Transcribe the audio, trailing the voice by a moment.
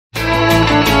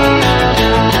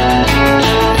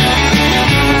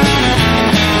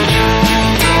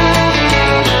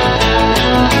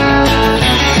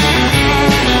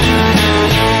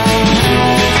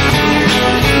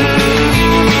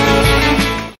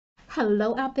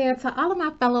hello out there to all of my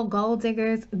fellow gold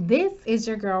diggers. This is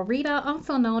your girl Rita,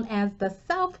 also known as the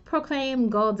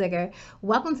self-proclaimed gold digger.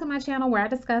 Welcome to my channel where I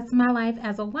discuss my life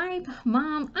as a wife,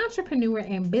 mom, entrepreneur,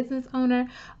 and business owner,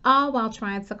 all while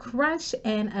trying to crush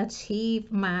and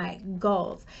achieve my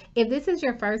goals. If this is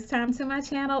your first time to my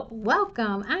channel,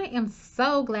 welcome. I am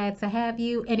so glad to have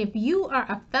you. And if you are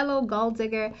a fellow gold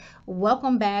digger,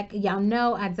 welcome back. Y'all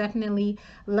know I definitely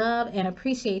love and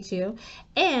appreciate you.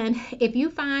 And if you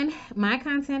find my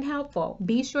content helpful,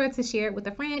 be sure to share it with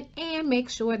a friend and make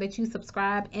sure that you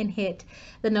subscribe and hit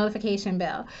the notification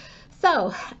bell.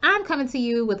 So I'm coming to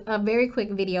you with a very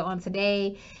quick video on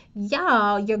today.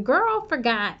 Y'all, your girl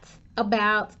forgot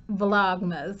about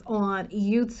Vlogmas on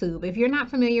YouTube. If you're not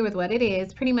familiar with what it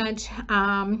is, pretty much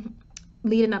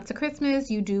leading up to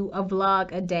Christmas, you do a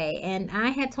vlog a day. And I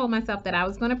had told myself that I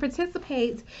was going to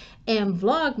participate in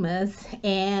Vlogmas.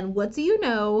 And what do you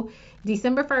know?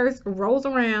 December 1st rolls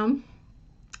around.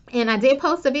 And I did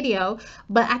post a video,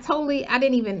 but I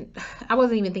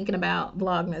wasn't even thinking about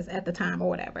Vlogmas at the time or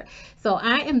whatever. So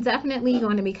I am definitely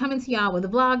going to be coming to y'all with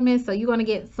Vlogmas. So you're going to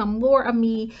get some more of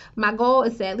me. My goal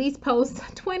is to at least post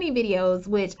 20 videos,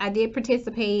 which I did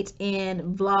participate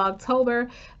in Vlogtober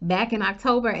back in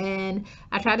October. And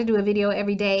I tried to do a video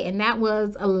every day, and that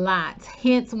was a lot.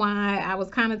 Hence why I was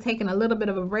kind of taking a little bit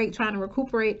of a break, trying to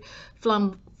recuperate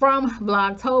from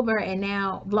Vlogtober, and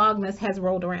now Vlogmas has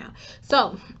rolled around.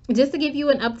 So just to give you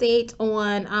an update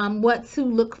on what to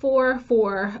look for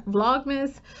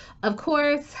Vlogmas, of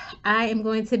course, I am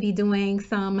going to be doing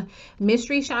some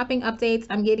mystery shopping updates.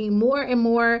 I'm getting more and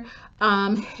more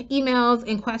emails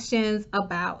and questions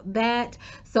about that.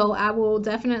 So I will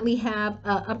definitely have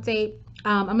an update.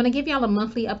 I'm going to give y'all a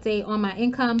monthly update on my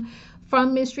income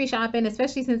from mystery shopping,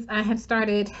 especially since I have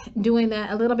started doing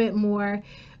that a little bit more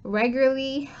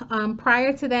regularly.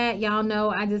 Prior to that, y'all know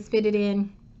I just fit it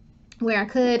in where I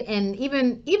could, and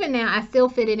even now I still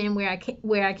fit it in where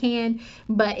I can,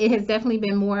 but it has definitely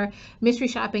been more mystery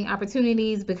shopping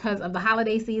opportunities because of the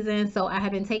holiday season. So I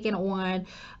have been taking on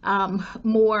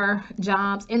more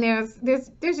jobs, and there's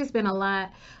just been a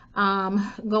lot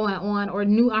going on, or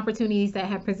new opportunities that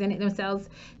have presented themselves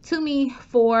to me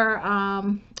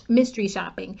for mystery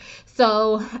shopping.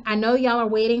 So I know y'all are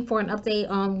waiting for an update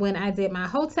on when I did my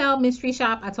hotel mystery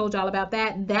shop. I told y'all about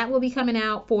that will be coming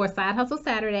out for Side Hustle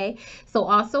Saturday. So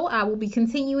also I will be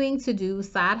continuing to do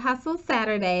Side Hustle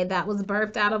Saturday. That was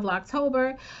birthed out of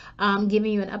October,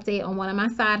 giving you an update on one of my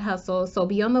side hustles. So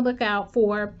be on the lookout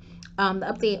for the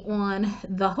update on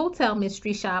the hotel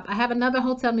mystery shop. I have another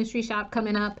hotel mystery shop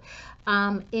coming up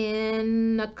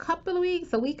in a couple of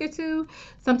weeks, a week or two,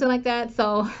 something like that.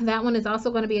 So that one is also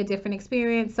going to be a different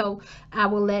experience. So I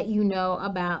will let you know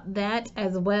about that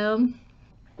as well.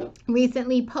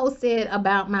 Recently posted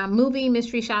about my movie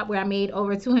mystery shop where I made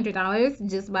over $200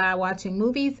 just by watching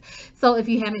movies. So if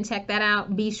you haven't checked that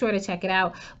out, be sure to check it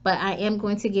out. But I am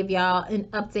going to give y'all an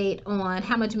update on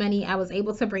how much money I was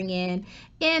able to bring in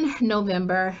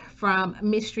November from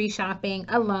mystery shopping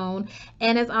alone.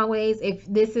 And as always, if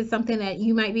this is something that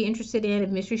you might be interested in, if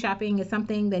mystery shopping is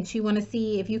something that you want to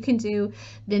see if you can do,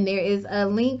 then there is a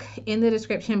link in the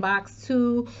description box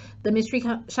to the mystery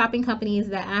shopping companies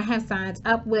that I have signed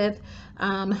up with,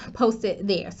 posted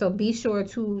there. So be sure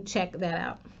to check that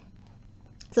out.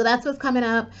 So that's what's coming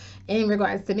up in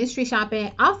regards to mystery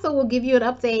shopping. Also, we'll give you an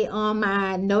update on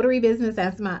my notary business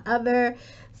as my other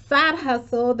side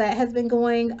hustle that has been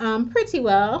going pretty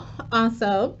well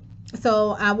also.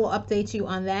 So I will update you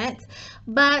on that.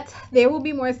 But there will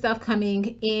be more stuff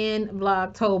coming in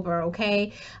Vlogtober,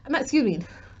 okay? Excuse me.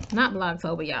 Not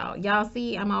Vlogtober, y'all. Y'all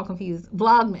see, I'm all confused.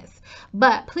 Vlogmas.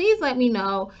 But please let me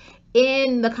know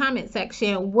in the comment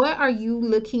section, what are you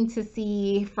looking to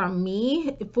see from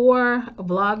me for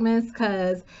Vlogmas?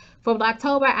 Because for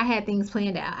Vlogtober, I had things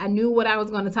planned out. I knew what I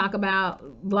was going to talk about.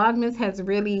 Vlogmas has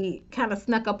really kind of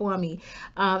snuck up on me.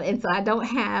 And so I don't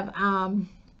have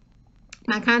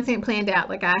my content planned out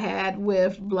like I had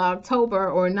with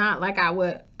Vlogtober, or not like I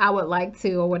would like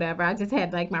to, or whatever. I just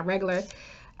had like my regular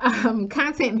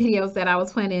content videos that I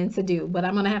was planning to do, but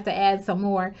I'm gonna have to add some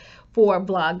more for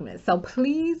Vlogmas. So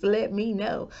please let me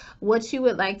know what you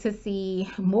would like to see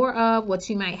more of, what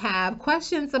you might have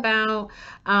questions about,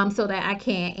 so that I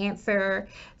can answer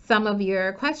some of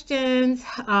your questions,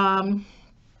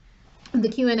 the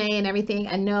Q&A and everything.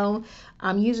 I know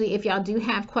usually if y'all do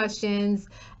have questions,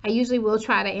 I usually will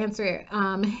try to answer it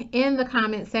in the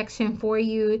comment section for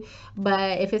you.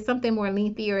 But if it's something more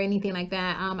lengthy or anything like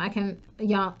that,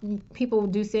 people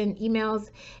do send emails,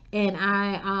 and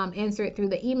I answer it through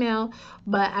the email.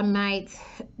 But I might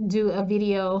do a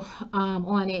video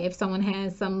on it if someone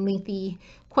has some lengthy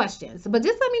questions. But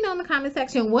just let me know in the comment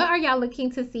section, what are y'all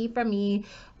looking to see from me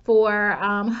for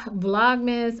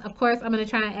Vlogmas? Of course, I'm going to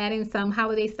try and add in some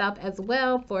holiday stuff as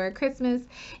well for Christmas.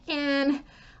 And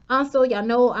also, y'all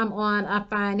know I'm on a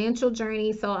financial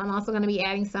journey, so I'm also going to be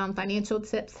adding some financial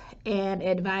tips and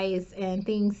advice and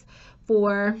things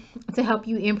to help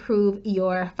you improve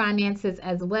your finances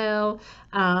as well.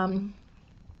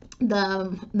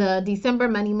 The December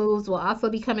money moves will also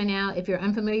be coming out. If you're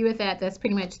unfamiliar with that, that's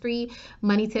pretty much 3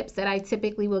 money tips that I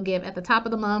typically will give at the top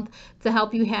of the month to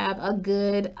help you have a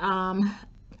good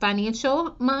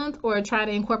financial month, or try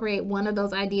to incorporate one of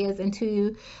those ideas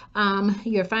into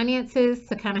your finances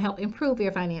to kind of help improve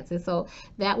your finances. So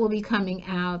that will be coming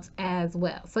out as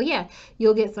well. So yeah,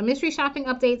 you'll get some mystery shopping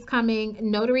updates coming,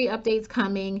 notary updates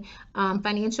coming,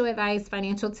 financial advice,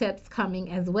 financial tips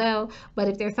coming as well. But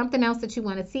if there's something else that you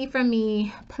want to see from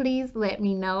me, please let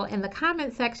me know in the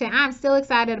comment section. I'm still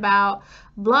excited about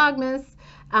Vlogmas.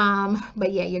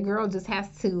 But yeah, your girl just has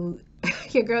to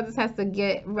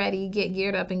get ready, get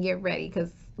geared up and get ready, because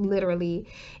literally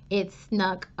it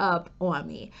snuck up on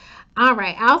me. All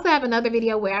right, I also have another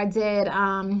video where I did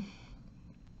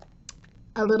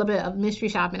a little bit of mystery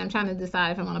shopping. I'm trying to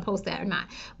decide if I want to post that or not,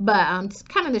 but just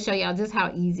kind of to show y'all just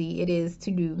how easy it is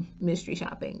to do mystery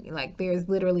shopping. Like, there's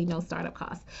literally no startup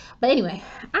costs. But anyway,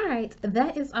 all right,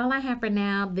 that is all I have for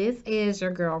now. This is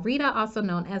your girl Rita, also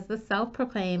known as the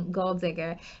self-proclaimed gold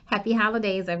digger. Happy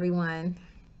holidays, everyone.